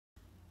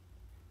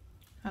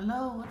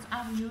Hello, what's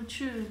up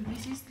YouTube?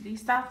 This is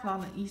Lisa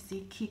from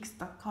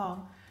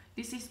yeezykicks.com.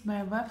 This is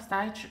my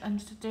website and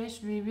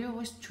today's review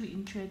was to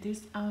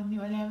introduce our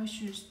new level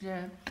shoes,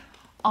 the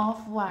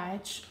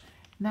Off-White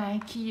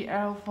Nike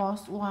Air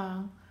Force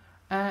One.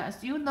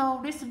 As you know,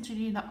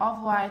 recently the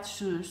Off-White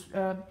shoes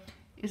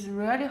is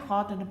really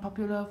hot and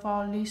popular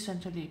for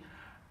recently.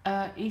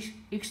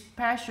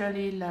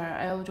 Especially the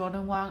Air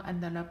Jordan 1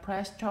 and the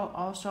Presto,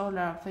 also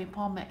the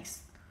Vapor Max.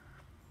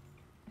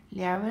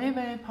 They are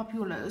very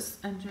popular,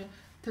 and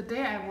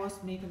today I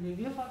was make a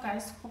review for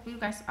guys. Hope you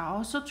guys are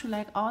also to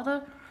like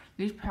order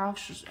these pair of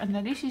shoes. And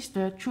this is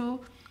the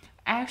two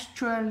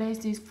extra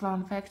laces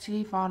from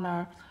factory for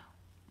the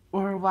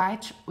or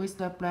white with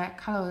the black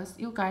colors.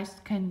 You guys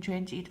can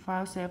change it for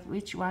yourself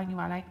which one you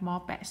are like more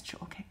best.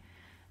 Okay,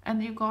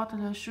 and you got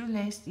the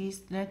shoelace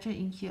is later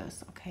in here.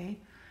 Okay,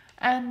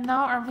 and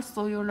now I will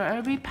show you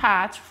every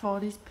part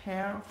for this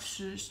pair of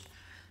shoes.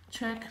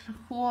 Check the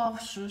whole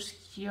of shoes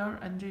here,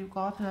 and you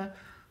got the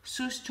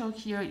shoe toe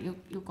here. You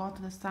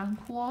got the sun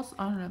holes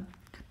on the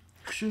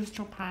shoe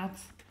toe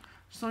parts.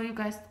 So you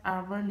guys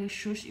are wearing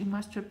shoes, you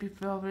must be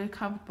feel very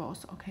comfortable.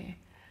 Okay,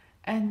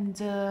 and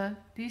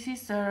this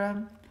is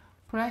the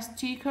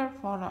plastic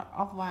for the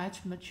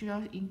off-white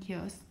material in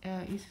here.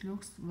 It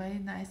looks very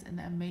nice and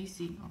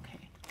amazing.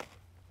 Okay,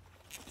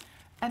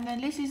 and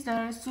then this is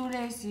the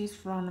shoelaces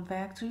from the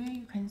factory.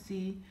 You can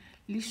see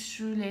this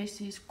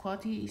shoelaces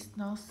quality is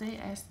not same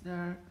as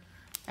the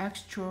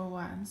extra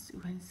ones. You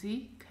can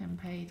see, can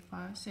pay it for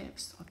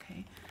yourselves.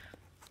 Okay,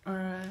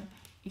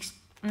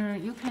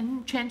 you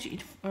can change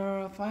it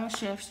for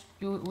yourselves.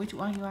 Which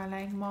one you are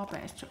like more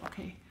best.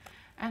 Okay,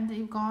 and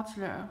you got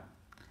the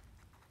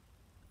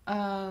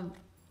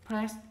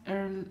press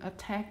a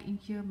tag in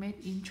here made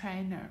in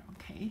China.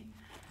 Okay,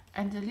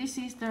 and this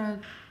is the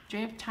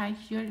drape tie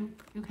here.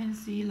 You can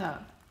see the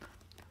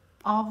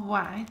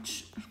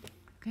off-white.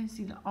 You can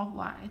see the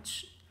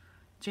off-white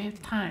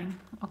drape tie.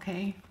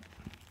 Okay,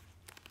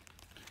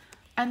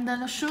 and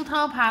then the shoe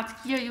toe part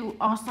here you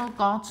also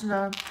got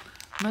the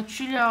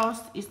materials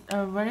is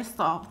very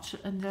soft,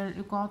 and then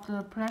you got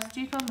the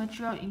plastic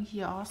material in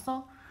here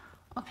also.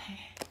 Okay,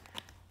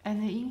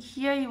 and in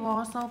here you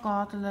also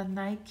got the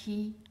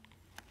Nike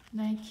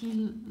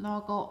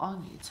logo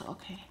on it.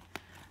 Okay,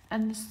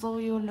 and so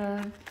you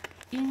the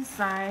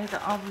inside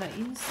of the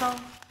insole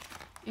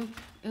you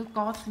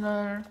got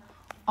the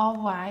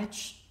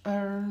all-white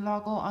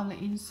logo on the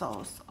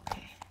insoles.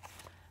 Okay,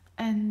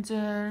 and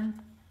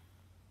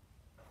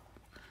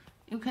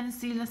you can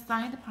see the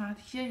side part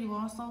here. You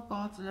also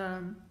got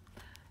the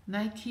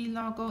Nike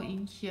logo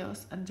in here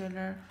under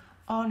the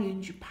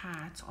orange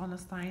part on the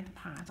side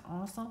part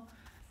also,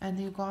 and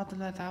you got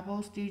the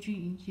double stitching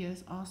in here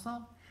also.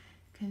 You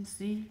can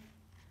see,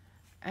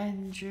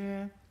 and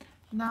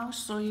now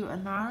show you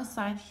another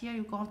side here.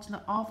 You got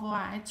the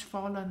off-white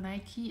for the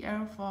Nike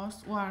Air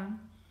Force One,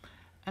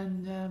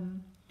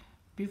 and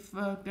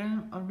before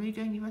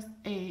Oregon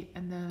USA,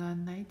 and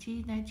then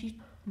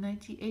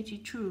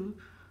 1982.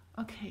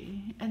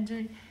 Okay,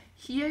 and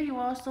here you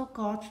also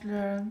got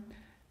the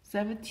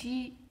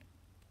 70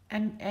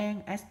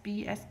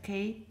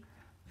 SBSK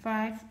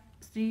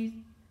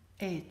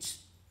 5CH,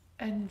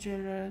 and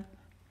the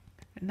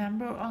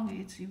number on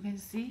it you can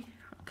see.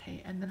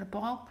 Okay, and the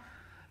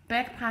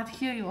back part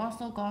here you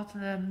also got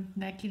the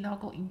Nike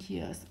logo in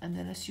here, and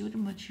the shoe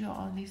material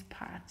on this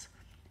part,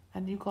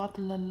 and you got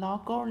the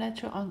logo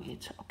letter on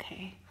it.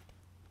 Okay,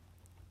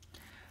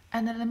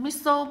 and the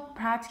midsole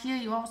part here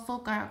you also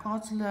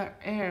got the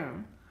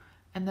Air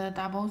and the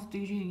double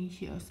stitching in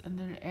here, and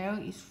the Air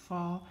is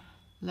for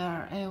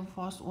the Air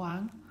Force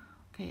One.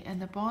 Okay, and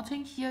the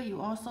bottom here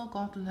you also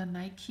got the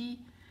Nike.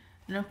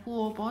 The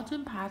whole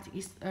bottom part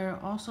is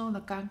also the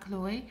gun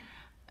colorway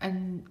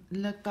and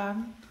the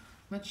gun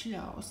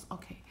materials.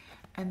 Okay,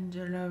 and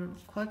the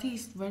quality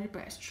is very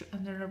best,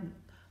 and the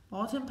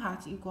bottom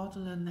part you got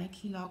the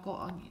Nike logo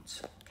on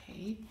it.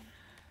 Okay,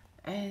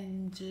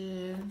 and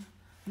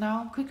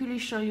now quickly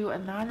show you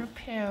another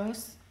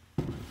pairs.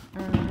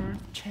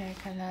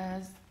 Check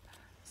the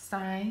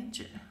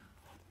side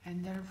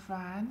and the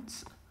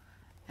front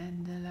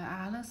and the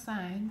other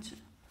side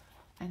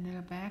and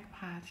the back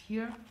part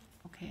here.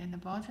 Okay, and the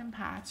bottom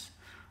part.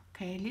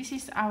 Okay, this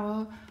is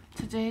our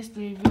today's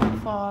review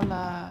for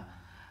the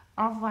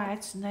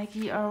off-white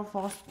Nike Air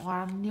Force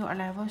One new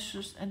arrival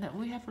shoes, and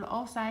we have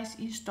all sizes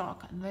in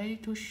stock and ready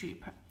to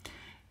ship.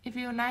 If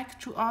you like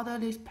to order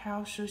this pair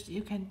of shoes,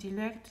 you can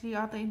directly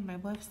order in my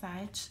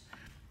website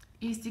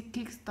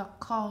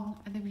yeezykicks.com,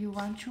 and if you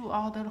want to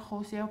order the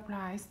wholesale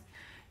price,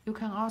 you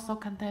can also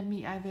contact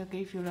me. I will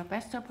give you the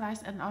best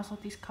price and also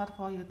discount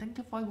for you. Thank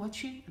you for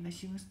watching, and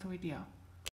see you next video.